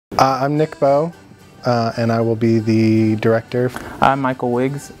I'm Nick Bowe, and I will be the director. I'm Michael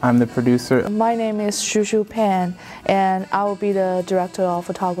Wiggs. I'm the producer. My name is Shushu Pan, and I will be the director of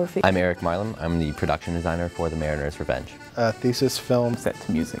photography. I'm Eric Milam. I'm the production designer for The Mariner's Revenge. Thesis film Set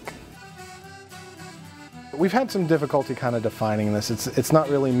to music. We've had some difficulty kind of defining this. It's not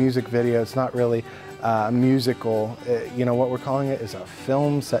really music video. It's not really a musical. You know, what we're calling it is a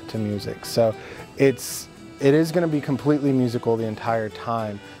film set to music. So it is going to be completely musical the entire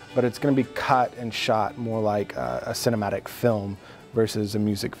time, but it's going to be cut and shot more like a cinematic film versus a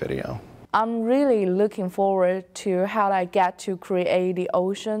music video. I'm really looking forward to how I get to create the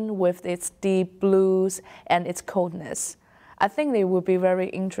ocean with its deep blues and its coldness. I think it will be very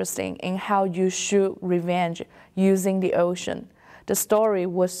interesting in how you shoot revenge using the ocean. The story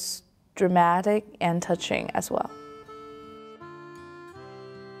was dramatic and touching as well.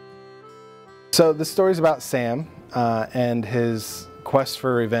 So the story is about Sam and his quest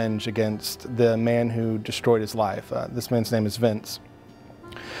for revenge against the man who destroyed his life. This man's name is Vince.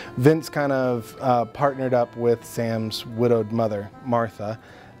 Vince kind of partnered up with Sam's widowed mother, Martha,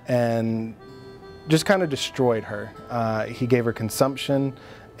 and just kind of destroyed her. He gave her consumption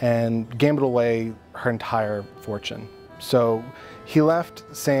and gambled away her entire fortune. So he left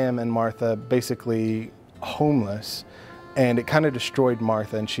Sam and Martha basically homeless, and it kind of destroyed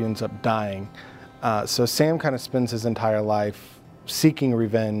Martha, and she ends up dying. So Sam kind of spends his entire life seeking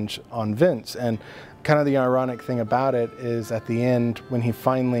revenge on Vince, and kind of the ironic thing about it is at the end when he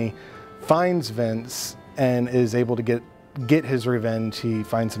finally finds Vince and is able to get his revenge, he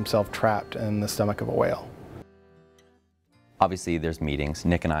finds himself trapped in the stomach of a whale. Obviously there's meetings.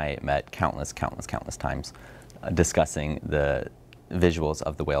 Nick and I met countless times discussing the visuals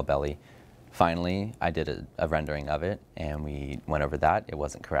of the whale belly. Finally, I did a rendering of it, and we went over that. It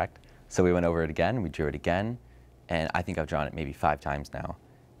wasn't correct. So we went over it again, we drew it again, and I think I've drawn it maybe 5 times now.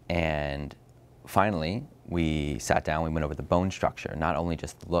 And finally, we sat down, we went over the bone structure, not only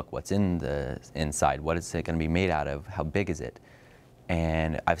just the look, what's in the inside, what is it going to be made out of, how big is it?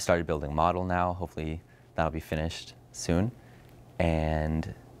 And I've started building a model now, hopefully that'll be finished soon.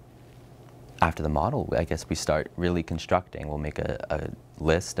 And after the model, I guess we start really constructing. We'll make a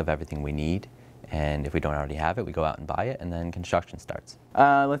list of everything we need, and if we don't already have it, we go out and buy it, and then construction starts.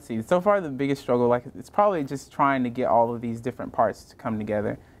 Let's see, so far the biggest struggle, it's probably just trying to get all of these different parts to come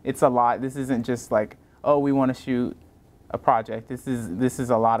together. It's a lot. This isn't just like, oh, we want to shoot a project. This is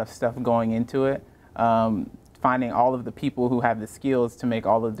a lot of stuff going into it. Finding all of the people who have the skills to make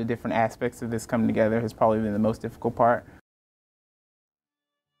all of the different aspects of this come together has probably been the most difficult part.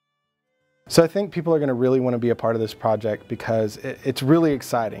 So I think people are going to really want to be a part of this project because it's really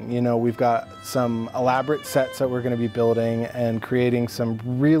exciting. You know, we've got some elaborate sets that we're going to be building and creating some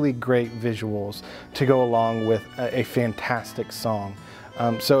really great visuals to go along with a fantastic song.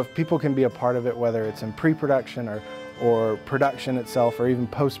 So if people can be a part of it, whether it's in pre-production or production itself or even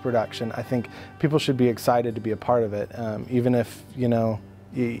post-production, I think people should be excited to be a part of it. Even if, you know,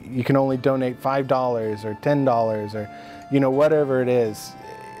 you can only donate $5 or $10 or, you know, whatever it is.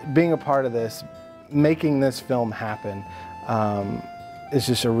 Being a part of this, making this film happen, is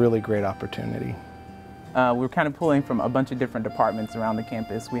just a really great opportunity. We're kind of pulling from a bunch of different departments around the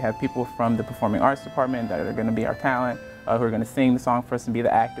campus. We have people from the Performing Arts Department that are going to be our talent, who are going to sing the song for us and be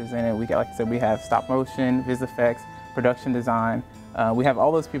the actors in it. Like I said, we have stop motion, vis effects, production design. We have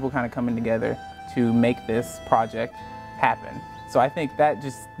all those people kind of coming together to make this project happen. So I think that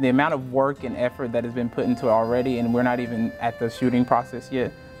just the amount of work and effort that has been put into it already, and we're not even at the shooting process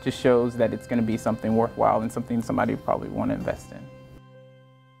yet, just shows that it's going to be something worthwhile and something somebody would probably want to invest in.